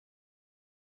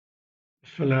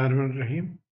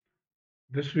Bismillahirrahmanirrahim.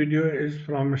 This video is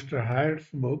from Mr. Hayt's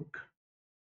book,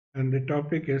 and the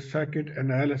topic is circuit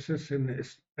analysis in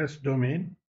S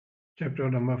domain, chapter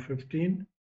number 15.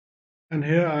 And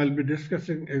here I'll be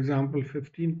discussing example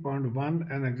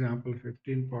 15.1 and example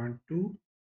 15.2,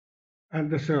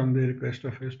 and this is on the request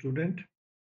of a student.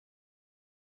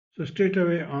 So straight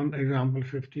away on example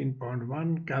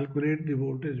 15.1, calculate the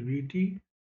voltage Vt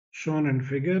shown in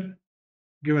figure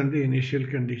given the initial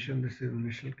condition. This is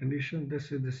initial condition.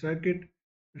 This is the circuit.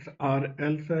 It's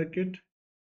RL circuit.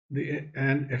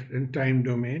 And it's in time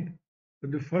domain. So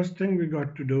the first thing we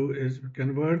got to do is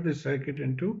convert the circuit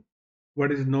into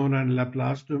what is known as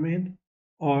Laplace domain,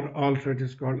 or also it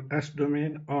is called S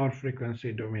domain or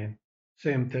frequency domain.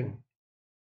 Same thing.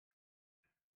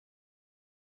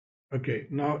 Okay,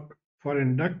 now for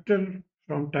inductor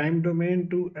from time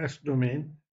domain to S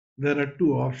domain, there are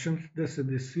two options. This is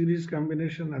the series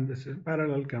combination and this is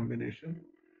parallel combination.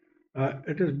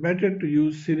 It is better to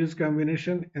use series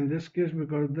combination in this case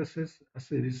because this is a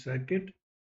series circuit.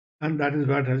 And that is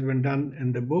what has been done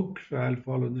in the book, so I'll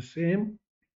follow the same.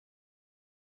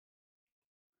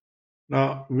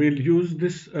 Now we'll use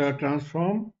this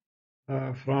transform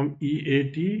from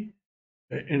EAT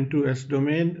into S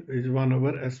domain is 1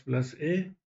 over S plus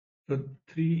A. So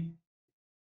 3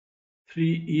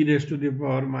 e raised to the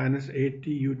power minus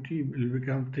 8t ut will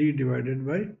become 3 divided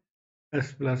by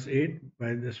S plus 8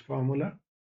 by this formula.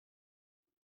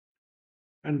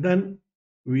 And then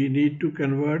we need to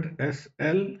convert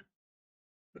SL.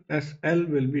 SL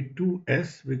will be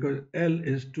 2S because L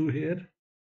is 2 here.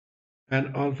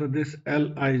 And also this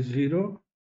Li0,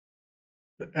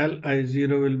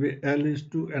 Li0 will be L is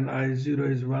 2 and I0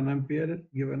 is 1 ampere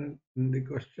given in the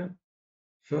question.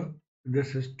 So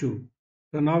this is 2.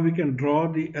 So now we can draw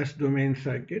the S domain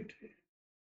circuit.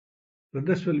 So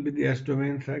this will be the S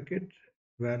domain circuit,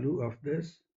 value of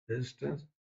this resistance.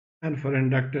 And for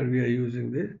inductor, we are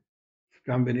using the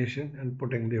combination and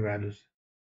putting the values.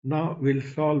 Now we'll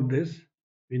solve this.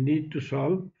 We need to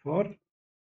solve for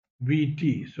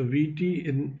Vt. So Vt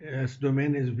in S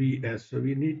domain is Vs. So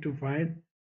we need to find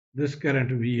this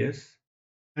current Vs.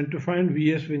 And to find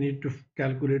Vs, we need to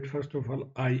calculate first of all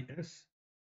Is.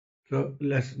 So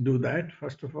let's do that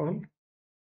first of all.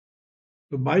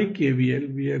 So by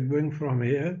KVL, we are going from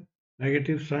here,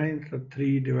 negative sign, so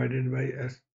 3 divided by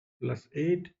S plus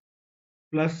 8,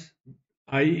 plus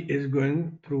I is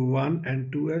going through 1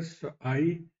 and 2S, so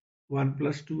I 1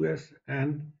 plus 2S,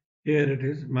 and here it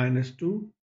is minus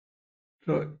 2.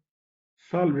 So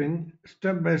solving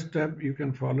step by step, you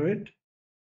can follow it.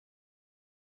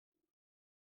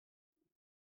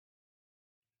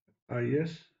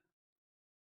 Yes,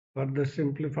 further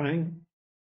simplifying.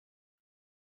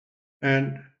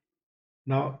 And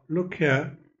now look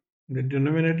here, the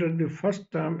denominator, the first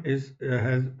term is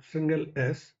has single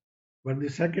s, but the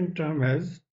second term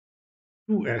has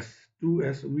 2s.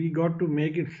 2s, we got to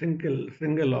make it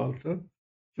single also.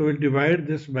 So we'll divide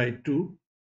this by 2,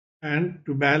 and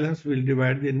to balance, we'll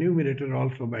divide the numerator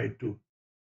also by 2.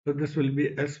 So this will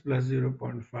be s plus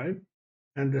 0.5,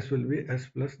 and this will be s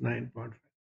plus 9.5.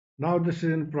 Now this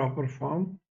is in proper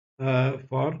form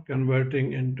for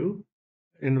converting into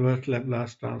inverse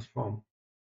Laplace transform.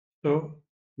 So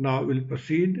now we'll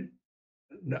proceed.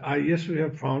 The Is we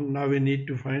have found. Now we need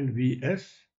to find Vs.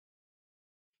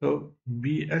 So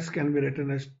Vs can be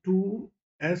written as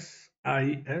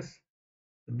 2SIs.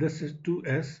 This is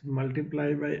 2S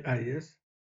multiplied by Is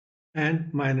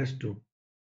and minus 2.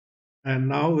 And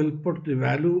now we'll put the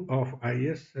value of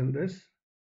Is in this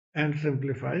and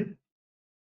simplify.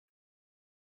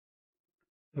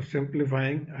 So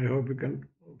simplifying, I hope you can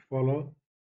follow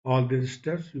all these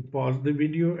steps. You pause the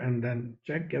video and then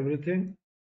check everything.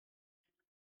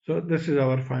 So this is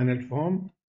our final form,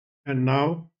 and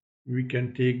now we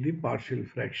can take the partial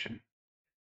fraction.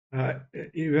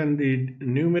 Even the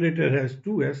numerator has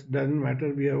 2s, doesn't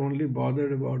matter, we are only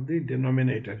bothered about the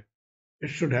denominator. It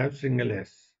should have single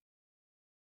s.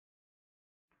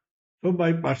 So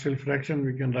by partial fraction,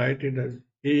 we can write it as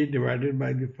a divided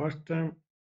by the first term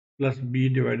plus b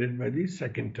divided by the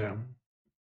second term.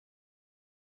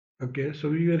 Okay, so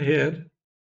we are here,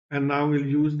 and now we'll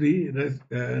use the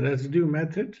residue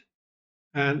method,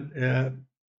 and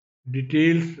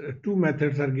details. Two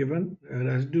methods are given,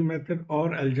 residue method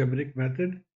or algebraic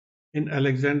method, in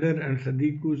Alexander and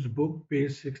Sadiku's book,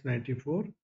 page 694.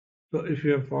 So if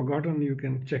you have forgotten, you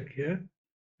can check here.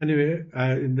 Anyway,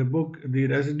 in the book, the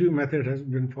residue method has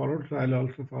been followed, so I'll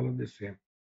also follow the same.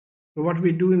 So what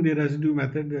we do in the residue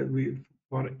method,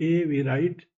 for A, we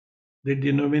write the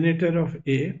denominator of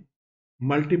A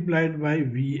multiplied by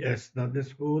Vs. Now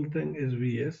this whole thing is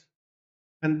Vs.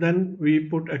 and then we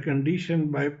put a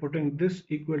condition by putting this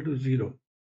equal to 0.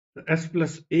 So s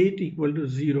plus 8 equal to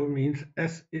 0 means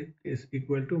s is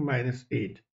equal to minus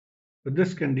 8. For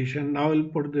this condition, now we'll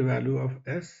put the value of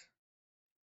s.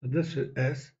 So this is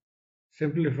s.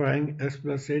 Simplifying, s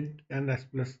plus 8 and s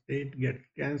plus 8 get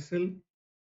cancelled.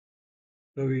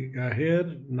 So we are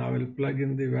here. Now we'll plug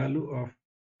in the value of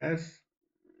s.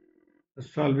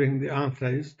 Solving, the answer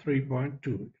is 3.2.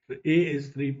 So a is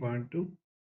 3.2.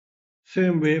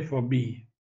 Same way for b.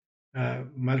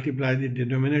 Multiply the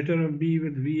denominator of b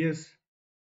with vs.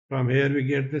 From here we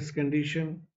get this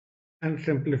condition, and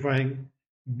simplifying,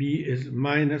 b is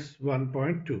minus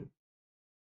 1.2.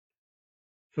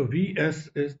 So Vs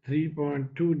is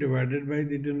 3.2 divided by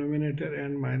the denominator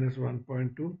and minus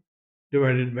 1.2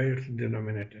 divided by its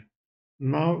denominator.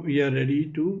 Now we are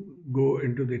ready to go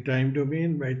into the time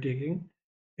domain by taking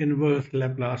inverse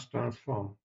Laplace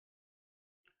transform.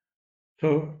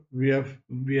 So we are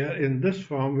in this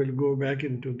form. We'll go back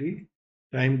into the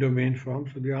time domain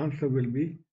form. So the answer will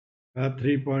be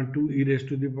 3.2 e raised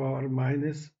to the power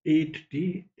minus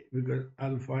 8t, because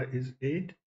alpha is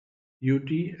 8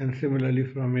 ut, and similarly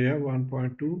from here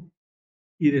 1.2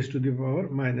 e raised to the power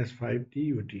minus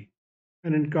 5t ut.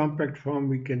 And in compact form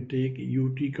we can take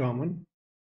ut common.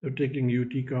 So taking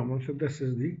ut common, so this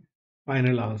is the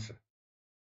final answer.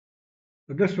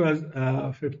 So this was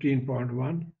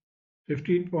 15.1.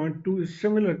 15.2 is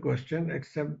similar question,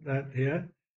 except that here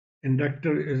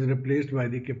inductor is replaced by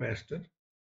the capacitor.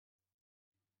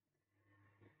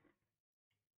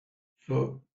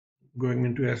 So going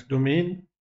into S domain,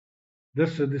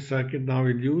 this is the circuit now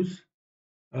we'll use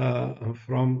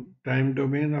from time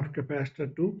domain of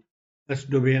capacitor to S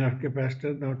domain of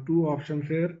capacitor. Now two options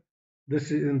here.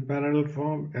 This is in parallel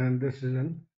form and this is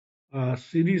in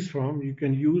series form. You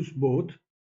can use both,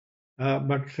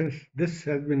 but since this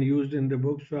has been used in the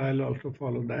book, so I'll also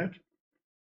follow that.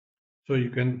 So you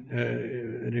can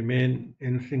remain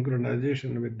in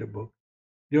synchronization with the book.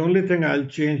 The only thing I'll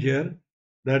change here,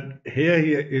 that here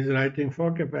he is writing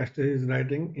for capacitor, he is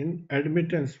writing in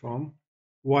admittance form,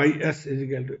 Ys is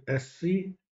equal to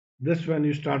Sc. This, when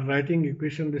you start writing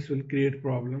equation, this will create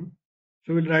problem.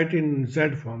 So we'll write in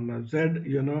Z form. Now Z,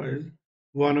 is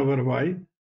 1 over Y.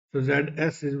 So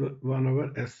Zs is 1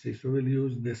 over Sc. So we'll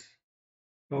use this.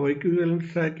 So our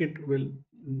equivalent circuit will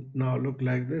now look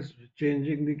like this,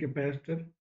 changing the capacitor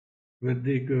with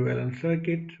the equivalent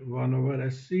circuit 1 over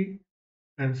Sc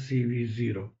and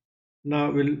CV0.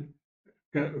 Now we'll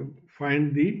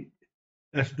find the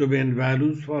S domain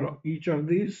values for each of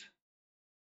these.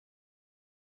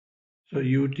 So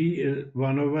ut is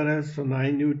 1 over S, so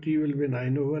 9 ut will be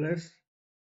 9 over S,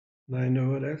 9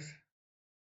 over S.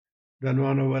 Then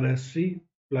 1 over Sc,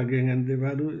 plugging in the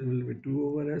value, it will be 2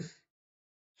 over S.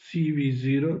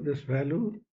 CV0, this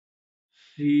value,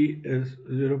 C is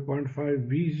 0.5,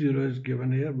 V0 is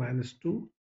given here, minus 2.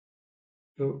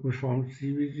 So we found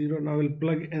CV0. Now we'll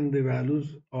plug in the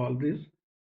values, all these.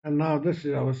 And now this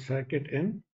is our circuit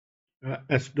in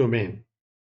S domain.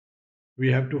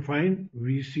 We have to find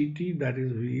VCT, that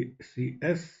is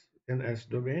VCS in S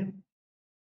domain.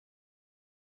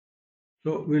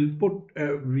 So we'll put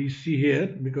VC here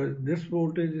because this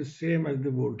voltage is same as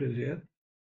the voltage here.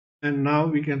 And now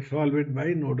we can solve it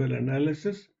by nodal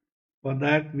analysis. For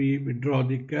that, we draw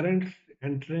the currents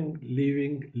entering,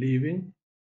 leaving.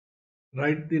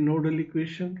 Write the nodal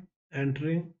equation,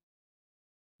 entering.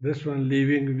 This one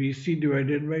leaving Vc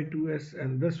divided by 2s,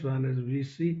 and this one is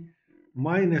Vc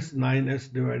minus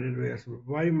 9s divided by s.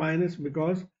 Why minus?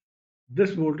 Because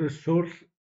this voltage source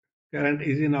current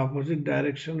is in opposite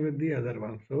direction with the other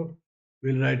one. So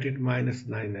we'll write it minus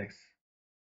 9x.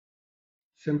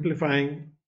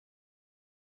 Simplifying,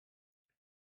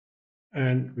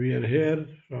 and we are here,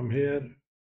 from here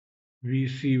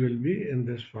Vc will be in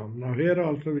this form. Now here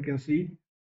also we can see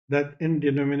that in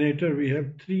denominator we have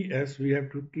 3s. We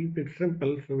have to keep it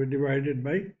simple, so we divide it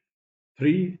by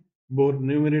 3, both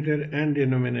numerator and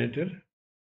denominator.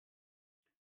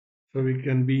 So we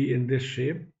can be in this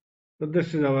shape. So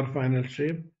this is our final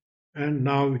shape, and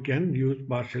now we can use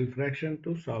partial fraction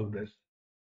to solve this.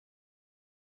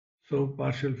 So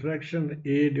partial fraction,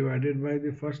 a divided by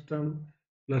the first term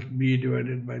plus b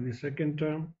divided by the second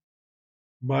term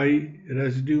by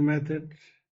residue method.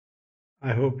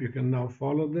 I hope you can now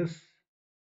follow this.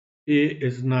 A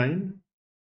is 9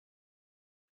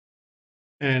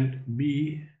 and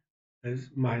b is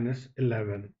minus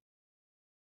 11.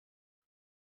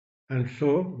 And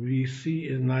so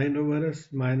Vc is 9 over s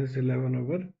minus 11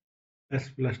 over s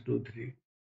plus 2, 3.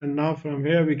 And now from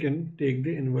here we can take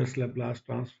the inverse Laplace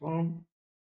transform.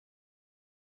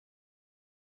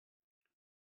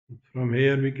 From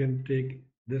here we can take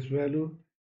this value,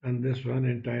 and this one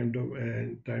in time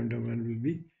domain will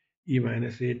be e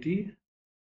minus at.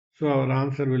 So our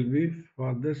answer will be,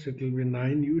 for this it will be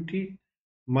 9 ut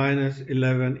minus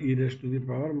 11 e raised to the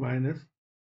power minus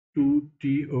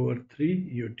 2t over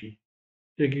 3 ut.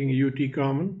 Taking ut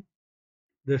common,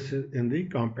 this is in the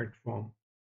compact form.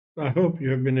 So I hope you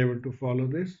have been able to follow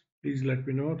this. Please let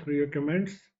me know through your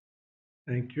comments.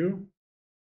 Thank you.